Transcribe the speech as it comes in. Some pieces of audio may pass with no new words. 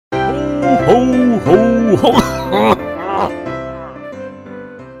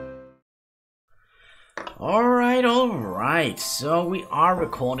Alright, so we are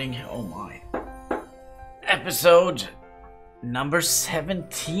recording, oh my, episode number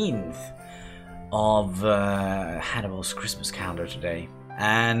 17th of Hannibal's Christmas calendar today.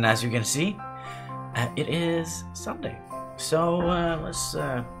 And as you can see, it is Sunday. So let's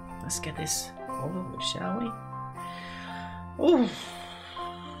get this over with, shall we? Ooh.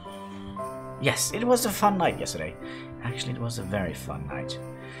 Yes, it was a fun night yesterday. Actually, it was a very fun night.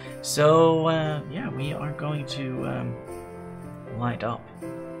 So, yeah, we are going to light up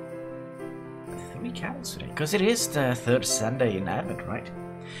 3 candles today. Because it is the 3rd Sunday in Advent, right?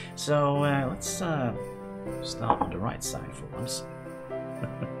 So, let's start on the right side for once.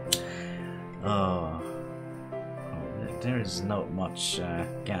 There is not much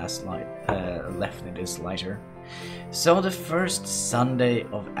gas light left in this lighter. So, the 1st Sunday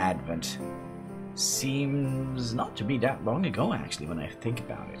of Advent seems not to be that long ago, actually, when I think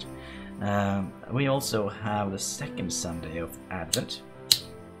about it. We also have the 2nd Sunday of Advent.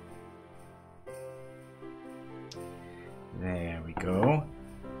 There we go.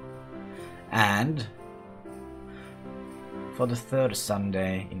 And for the 3rd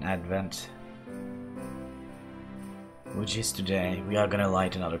Sunday in Advent, which is today, we are gonna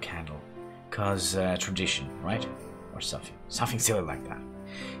light another candle. Cause tradition, right? Or something silly like that.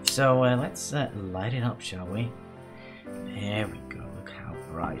 So let's light it up, shall we? There we go. Look how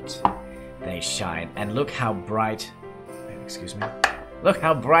bright they shine, and look how bright. Excuse me. Look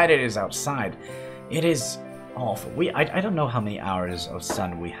how bright it is outside. It is awful. I don't know how many hours of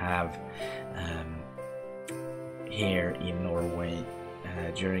sun we have here in Norway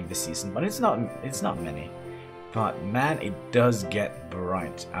during the season, but it's not many. But man, it does get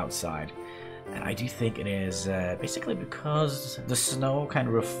bright outside. And I do think it is basically because the snow kind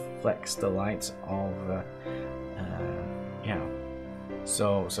of reflects the light of, yeah.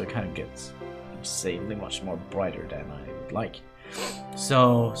 So it kind of gets insanely much more brighter than I would like.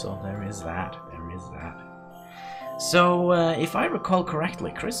 So there is that. So if I recall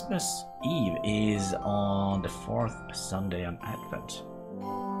correctly, Christmas Eve is on the 4th Sunday on Advent.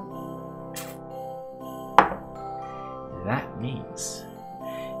 That means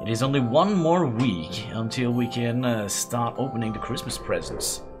it is only one more week until we can start opening the Christmas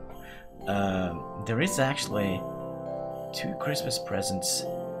presents. There is actually 2 Christmas presents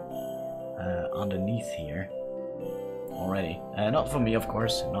underneath here already. Not for me, of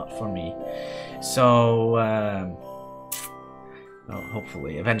course, not for me. So, well,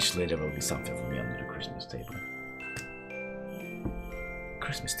 hopefully, eventually there will be something for me under the Christmas table.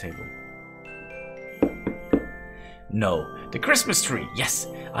 Christmas table. No, the Christmas tree. Yes,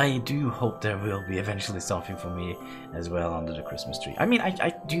 I do hope there will be eventually something for me as well under the Christmas tree. I mean,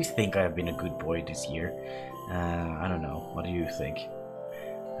 I do think I have been a good boy this year. I don't know. What do you think?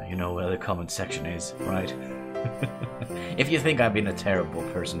 You know where the comment section is, right? If you think I've been a terrible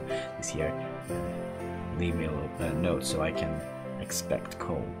person this year, leave me a note so I can expect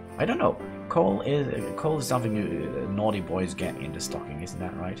coal. I don't know. Coal is something naughty boys get in the stocking, isn't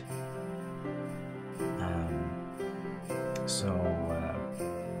that right? So,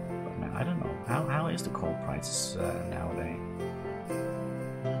 but man, I don't know. How is the coal prices nowadays?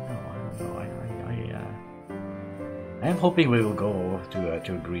 I don't know. I am hoping we will go to a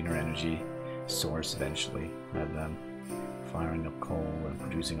greener energy source eventually, rather than firing up coal and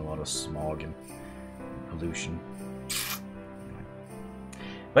producing a lot of smog and pollution.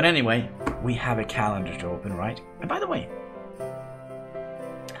 But anyway, we have a calendar to open, right? And by the way,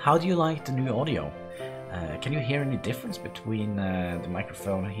 how do you like the new audio? Can you hear any difference between the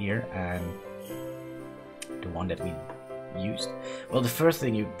microphone here and the one that we used? Well, the first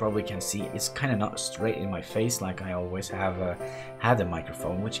thing you probably can see is kind of not straight in my face like I always have had the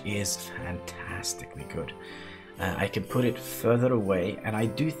microphone, which is fantastically good. I can put it further away, and I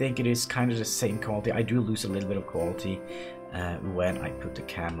do think it is kind of the same quality. I do lose a little bit of quality when I put the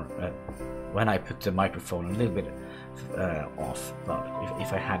when I put the microphone a little bit off. But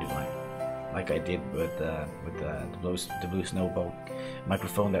if I had it like I did with the Blue Snowball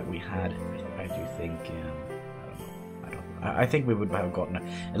microphone that we had, I do think I think we would have gotten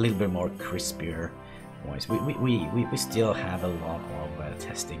a little bit more crispier voice. We still have a lot of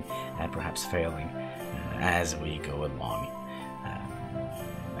testing and perhaps failing as we go along,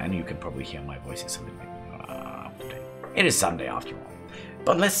 and you can probably hear my voice is a little bit up to date. It is Sunday after all.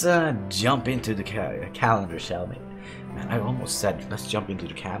 But let's jump into the calendar, shall we? Man, I almost said let's jump into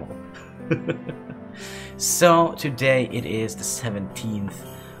the camel. So today it is the 17th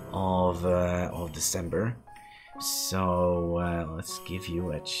of December. So let's give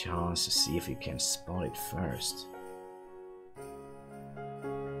you a chance to see if you can spot it first.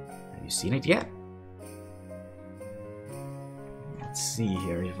 Have you seen it yet? Let's see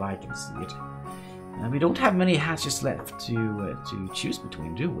here if I can see it. We don't have many hatches left to choose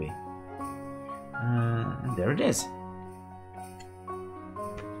between, do we? And there it is.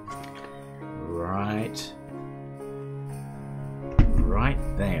 Right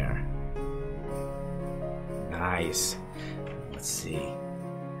there. Nice. Let's see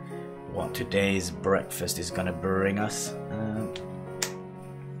what today's breakfast is gonna bring us.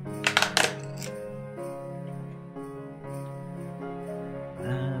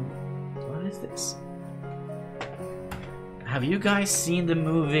 What is this? Have you guys seen the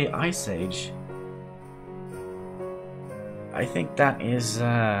movie Ice Age? I think that is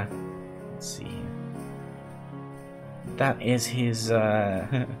let's see here. That is his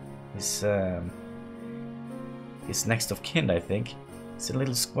his next of kin, I think. It's a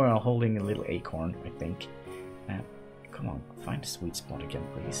little squirrel holding a little acorn, I think. Come on, find a sweet spot again,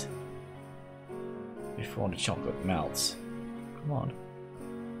 please. Before the chocolate melts. Come on.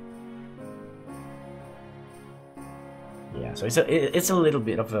 Yeah, so it's a little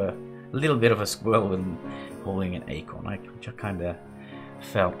bit of a squirrel holding an acorn, which I kind of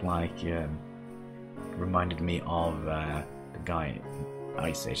felt like reminded me of the guy in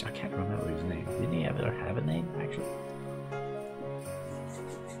Ice Age. I can't remember his name. Didn't he ever have a name, actually?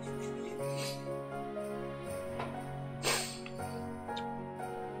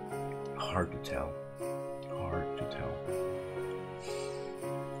 Hard to tell. Hard to tell.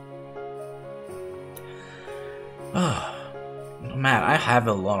 Oh, man, I have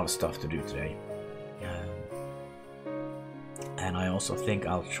a lot of stuff to do today. And I also think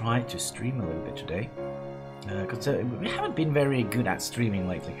I'll try to stream a little bit today. Because we haven't been very good at streaming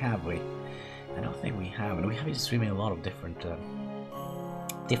lately, have we? I don't think we have. And we have been streaming a lot of different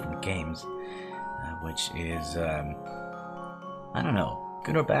games. Which is, I don't know,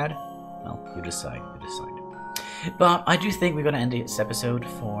 good or bad? Well, you decide, But I do think we're going to end this episode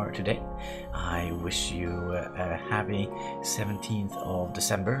for today. I wish you a happy 17th of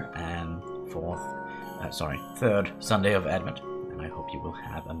December and 3rd Sunday of Advent. And I hope you will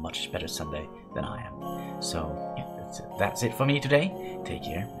have a much better Sunday than I am. So, yeah, that's it for me today. Take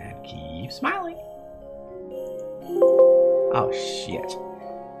care and keep smiling. Oh, shit.